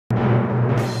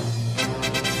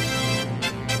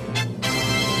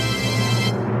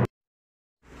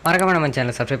மறக்காம நம்ம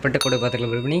சேனலை சப்ஸ்கிரைப் பண்ணிட்டு கூட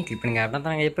பார்த்துக்கலாம் பில் பண்ணி கிளிக் பண்ணுங்கள். அப்படின்னா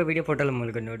தான் எப்போ வீடியோ போட்டாலும்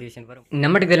உங்களுக்கு நோட்டிஃபிகேஷன் வரும்.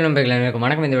 நம்மட்டு தெரியும் நம்பர்களுக்கு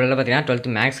வணக்கம். இந்த வீடியோவில் பார்த்தீங்கன்னா 12th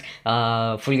maths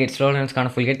full gate slow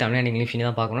லேர்னர்ஸ்க்கான full gate Tamil and English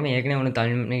தான் பார்க்கணும். ஏற்கனவே வந்து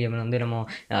தமிழ் மீடியம் வந்து நம்ம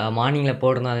மார்னிங்கில்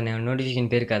போட்டிருந்தோம். அது நோட்டிஃபிகேஷன்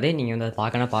போயிருக்காது. நீங்கள் வந்து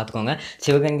அதை பார்த்துக்கோங்க.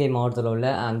 சிவகங்கை மாவட்டத்தில்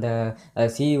உள்ள அந்த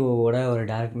சிஇஓவோட ஒரு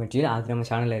டேரக்ட் மெட்டீரியல் அது நம்ம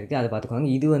சேனலில் இருக்குது. அதை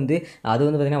பார்த்துக்கோங்க. அது வந்து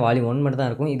பார்த்தீங்கன்னா வால்யூம் 1 மட்டும்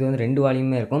தான் இருக்கும். இது வந்து 2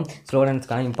 வால்யூமே இருக்கும். Slow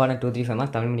லேர்னர்ஸ்க்கான important 2, 3, 5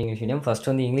 marks Tamil medium English medium.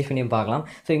 First வந்து இங்கிலீஷ் மீடியம் பார்க்கலாம்.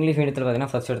 ஸோ இங்கிலீஷ் மீடியத்தில்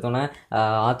பார்த்தீங்கன்னா ஃபஸ்ட் எடுத்தோன்னே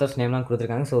ஆத்தர்ஸ் நேம்லாம்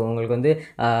கொடுத்துருக்காங்க. ஸோ உங்களுக்கு வந்து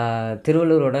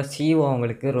திருவள்ளூரோட சிஓ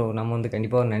அவங்களுக்கு நம்ம வந்து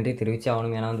கண்டிப்பாக ஒரு நன்றி தெரிவித்து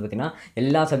ஆகணும். ஏன்னா வந்து பார்த்திங்கன்னா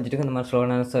எல்லா சப்ஜெக்ட்டுக்கும் இந்த மாதிரி ஸ்லோ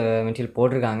லேர்னர்ஸ் மெட்டீரியல்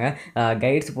போட்டிருக்காங்க.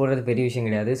 கைட்ஸ் போடுறது பெரிய விஷயம்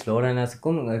கிடையாது. ஸ்லோ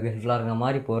லேர்னர்ஸுக்கும் ஹெல்ப்ஃபுல்லாக இருக்கிற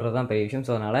மாதிரி போடுறது தான் பெரிய விஷயம்.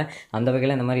 ஸோ அதனால் அந்த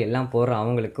வகையில் இந்த மாதிரி எல்லாம் போடுற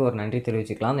அவங்களுக்கு ஒரு நன்றி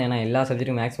தெரிவிச்சுக்கலாம். ஏன்னா எல்லா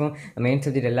சப்ஜெக்ட்டுக்கும் மேக்ஸிமம் மெயின்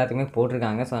சப்ஜெக்ட் எல்லாத்துக்குமே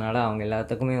போட்டிருக்காங்க. ஸோ அதனால் அவங்க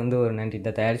எல்லாத்துக்குமே வந்து ஒரு நன்றி,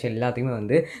 இந்த தயாரித்து எல்லாத்துக்குமே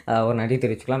வந்து ஒரு நன்றி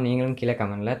தெரிவிச்சுக்கலாம். நீங்களும் கீழே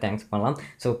கமெண்ட்டில் தேங்க்ஸ் பண்ணலாம்.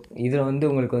 ஸோ இதில் வந்து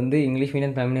உங்களுக்கு வந்து இங்கிலீஷ்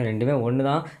மீடியம் தமிழ் மீடியம் ரெண்டுமே ஒன்று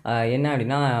தான். என்ன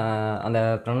அப்படின்னா அந்த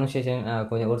ப்ரொனன்சியேஷன்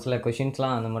கொஞ்சம் ஒரு சில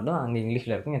கொஷின்ஸ்லாம் அந்த மட்டும் அங்கே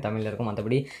இங்கிலீஷில் இருக்கும், இங்கே தமிழில் இருக்கும்.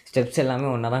 மற்றபடி ஸ்டெப்ஸ் எல்லாமே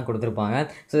ஒன்றா தான் கொடுத்துருப்பாங்க.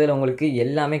 ஸோ இதில் உங்களுக்கு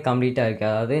எல்லாமே கம்ப்ளீட்டாக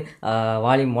இருக்குது. அதாவது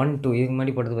வால்யூம் 1, 2 இதுக்கு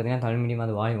முன்னாடி போடுறது பார்த்திங்கன்னா தமிழ் மீடியம்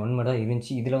அது வால்யூம் 1 மட்டும் தான்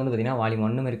இருந்துச்சு. இதில் வந்து பார்த்திங்கன்னா வால்யூம்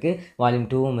 1ம் இருக்குது, வால்யூம்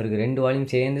 2ம் இருக்குது. 2 வால்யூம்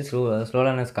சேர்ந்து ஸ்லோ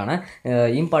லேர்னர்ஸ்க்கான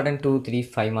இம்பார்ட்டன்ட் 2, 3,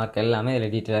 5 மார்க் எல்லாமே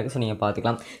இதில் டீட்டெயிலாக இருக்குது. ஸோ நீங்கள்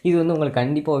பார்த்துக்கலாம். இது வந்து உங்களுக்கு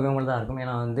கண்டிப்பாக உபயோகமாக தான் இருக்கும்.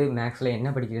 ஏன்னா வந்து மேக்ஸில்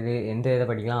என்ன படிக்கிறது, எந்த இதை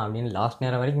படிக்கலாம் அப்படின்னு லாஸ்ட்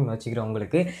நேரம் வரைக்கும்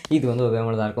வச்சுக்கிறவங்களுக்கு இது வந்து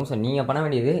உபயோகமாக தான் இருக்கும். ஸோ நீங்கள் பண்ண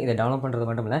வேண்டியது இதை டெவலப் பண்ணுறது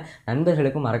மட்டும் இல்லை,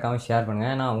 நண்பர்களுக்கும் மறக்காமல் ஷேர்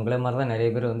பண்ணுங்கள். ஏன்னா உங்களை மாதிரி தான் நிறைய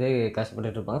பேர் வந்து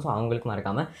கஷ்டப்பட்டு இருப்பாங்க. ஸோ அவங்களுக்கு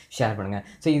மறக்காமல் ஷேர் பண்ணுங்கள்.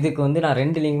 ஸோ இதுக்கு வந்து நான்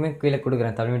 2 லிங்க்குமே கீழே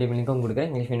கொடுக்குறேன். தமிழ் மீடியம் லிங்க்கும் கொடுக்குறேன்,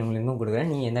 இங்கிலீஷ் மீடியம் லிங்க்கும் கொடுக்குறேன்.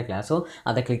 நீங்கள் எந்த கிளாஸோ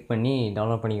அதை கிளிக் பண்ணி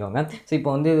டவுன்லோட் பண்ணிக்கோங்க. ஸோ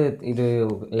இப்போ வந்து இது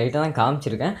லைட்டாக தான்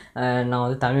காமிச்சிருக்கேன். நான்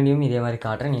வந்து தமிழ் மீடியம் இதே மாதிரி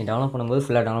காட்டுறேன். நீங்கள் டவுன்லோட் பண்ணும்போது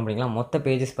ஃபுல்லாக டவுன்லோட் பண்ணிக்கலாம். மொத்த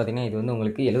பேஜஸ் பார்த்திங்கன்னா இது வந்து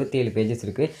உங்களுக்கு 77 பேஜஸ்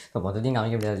இருக்குது. ஸோ மொத்தத்தையும்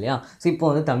காமிக்க முடியாது இல்லையா? ஸோ இப்போ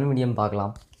வந்து தமிழ் மீடியம்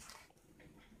பார்க்கலாம்.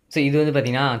 ஸோ இது வந்து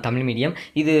பார்த்திங்கன்னா தமிழ் மீடியம்.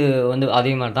 இது வந்து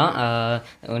அதே மாதிரி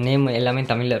தான் நேம் எல்லாமே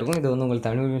தமிழில் இருக்கும். இது வந்து உங்களுக்கு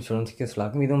தமிழ் மீடியம் ஸ்டூடெண்ட்ஸ்க்கு யூஸ்ஃபுல்லாக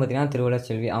இருக்கும். இதுவும் பார்த்திங்கன்னா திருவள்ளுவர்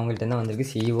செல்வி அவங்கள்ட்ட தான்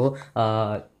வந்திருக்கு. சிஇஓ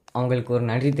அவங்களுக்கு ஒரு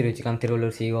நன்றி தெரிவிச்சுக்கலாம்,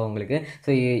 திருவள்ளூர் சிஓ அவங்களுக்கு. ஸோ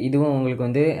இதுவும் உங்களுக்கு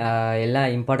வந்து எல்லா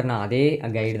இம்பார்ட்டன்ட் அதே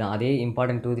கைடு தான், அதே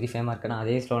இம்பார்ட்டன்ட் 2, 3, 5 மார்க்கான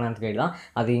அதே ஸ்லோ லேர்னர்ஸ் கைடு தான்.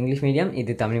 அது இங்கிலீஷ் மீடியம்,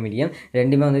 இது தமிழ் மீடியம்.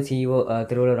 ரெண்டுமே வந்து சிஓ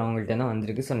திருவள்ளூர் அவங்கள்ட்ட தான்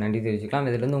வந்திருக்கு. ஸோ நன்றி தெரிவிச்சுக்கலாம்.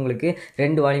 இதில் வந்து உங்களுக்கு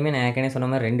 2 வால்யூமே நான் ஏற்கனவே சொன்ன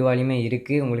மாதிரி 2 வால்யூமே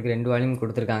இருக்குது. உங்களுக்கு 2 வால்யூம்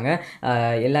கொடுத்துருக்காங்க.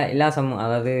 எல்லா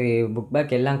அதாவது புக்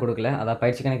பேக் எல்லாம் கொடுக்கல, அதாவது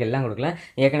பயிற்சி கணக்கு எல்லாம் கொடுக்கல.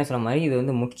 ஏற்கனவே சொன்ன மாதிரி இது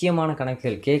வந்து முக்கியமான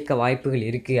கணக்குகள், கேட்க வாய்ப்புகள்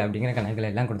இருக்குது அப்படிங்கிற கணக்குகள்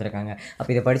எல்லாம் கொடுத்துருக்காங்க.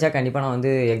 அப்போ இதை படித்தா கண்டிப்பாக நான்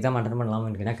வந்து எக்ஸாம் அட்டன்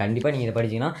பண்ணலாம்னு இருக்கேன். கண்டிப்பாக நீங்கள் இதை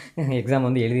படிச்சிங்கன்னா எக்ஸாம்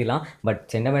வந்து எழுதிடலாம். பட்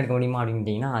சென்டம் எடுக்க முடியுமா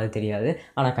அப்படின்ட்டிங்கன்னா அது தெரியாது.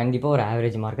 ஆனால் கண்டிப்பாக ஒரு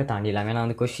ஆவரேஜ் மார்க்கை தாண்டிடலாம். ஏன்னா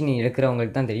வந்து கொஷின்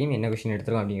எடுக்கிறவங்களுக்கு தான் தெரியும் என்ன கொஷின்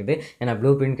எடுத்துருக்கோம் அப்படிங்கிறது. ஏன்னா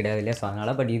ப்ளூ பிரிண்ட் கிடையாது இல்லையா? ஸோ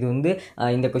அதனால் பட் இது வந்து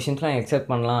இந்த கொஷின்ஸ்லாம் எக்ஸெப்ட்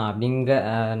பண்ணலாம் அப்படிங்கிற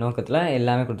நோக்கத்தில்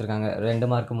எல்லாமே கொடுத்துருக்காங்க. 2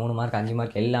 மார்க், 3 மார்க், 5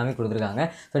 மார்க் எல்லாமே கொடுத்துருக்காங்க.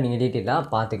 ஸோ நீங்கள் டீட்டெயிலாக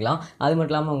பார்த்துக்கலாம். அது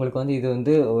மட்டும் இல்லாமல் உங்களுக்கு வந்து இது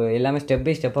வந்து எல்லாமே ஸ்டெப்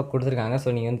பை ஸ்டெப்பாக கொடுத்துருக்காங்க.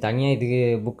 ஸோ நீங்கள் வந்து தனியாக இதுக்கு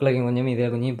புக்கில் கொஞ்சம்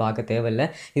இதில் கொஞ்சம் பார்க்க தேவையில்லை.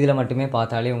 இதில் மட்டுமே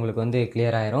பார்த்தாலே உங்களுக்கு வந்து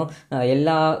கிளியர் ஆயிரும்.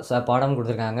 எல்லா பாடமும்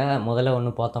கொடுத்துருக்காங்க. முதல்ல ஒன்று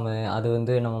பார்த்தோம், அது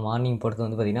வந்து நம்ம மார்னிங் போடுறது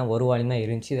வந்து பார்த்திங்கன்னா 1 வால்யூம் தான்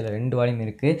இருந்துச்சு. இதில் 2 வால்யூம்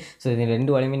இருக்குது. ஸோ இது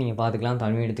 2 வால்யூமே நீங்கள் பார்த்துக்கலாம்.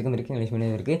 தமிழ் மீடியத்துக்கும் இருக்குது, இங்கிலீஷ்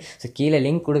மீடியம் இருக்குது. ஸோ கீழே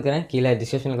லிங்க் கொடுக்குறேன், கீழே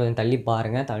டிஸ்கிரிப்ஷனில் கொஞ்சம் தள்ளி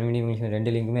பாருங்கள். தமிழ் மீடியம், இங்கிலீஷ் மீடியம்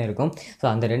 2 லிங்க்குமே இருக்கும். ஸோ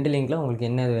அந்த 2 லிங்க்கில் உங்களுக்கு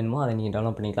என்ன வேணுமோ அதை நீங்கள்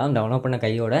டவுன்லோட் பண்ணிக்கலாம். டவுன்லோட் பண்ண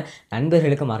கையோட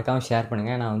நண்பர்களுக்கு மறக்காமல் ஷேர்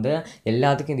பண்ணுங்கள். நான் வந்து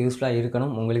எல்லாத்துக்கும் இது யூஸ்ஃபுல்லாக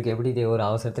இருக்கணும். உங்களுக்கு எப்படி இது ஒரு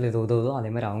அவசரத்தில் இது உதவுதோ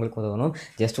அதேமாதிரி அவங்களுக்கு உதவணும்.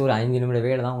 ஜஸ்ட் ஒரு 5 நிமிட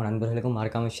வேலை தான். உங்கள் நண்பர்களுக்கும்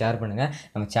மறக்காமல் ஷேர் பண்ணுங்கள்.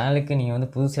 நம்ம சேனலுக்கு நீங்கள்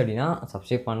வந்து புதுசு அப்படின்னா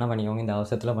சப்ஸ்கிரைப் பண்ணிக்கோங்க. இந்த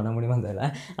அவசரத்தில் பண்ண முடியுமா தெரியல,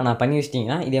 ஆனால் பண்ணி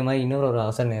வச்சிட்டிங்கன்னா இதே மாதிரி இன்னொரு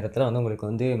அவசர நேரத்தில் வந்து உங்களுக்கு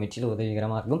வந்து மெட்டீரியல்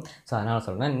உதவிகரமாக இருக்கும். ஸோ அதனால்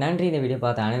சொல்கிறேன். நன்றி. இந்த வீடியோ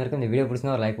பார்த்த அனைவருக்கும் இந்த வீடியோ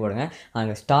பிடிச்சிருந்தா ஒரு லைக் போடுங்க.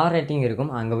 அங்கே ஸ்டார் ரேட்டிங்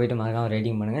இருக்கும், அங்கே போய்ட்டு மறக்காமல்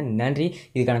ரேட்டிங் பண்ணுங்கள். நன்றி.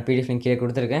 இதுக்கான பிடிஎஃப் லிங்க் கீழே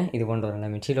கொடுத்துருக்கேன். இது போன்ற ஒரு நல்ல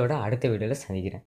மெட்டீரியலோட அடுத்த வீடியோவில் சந்திக்கிறேன்.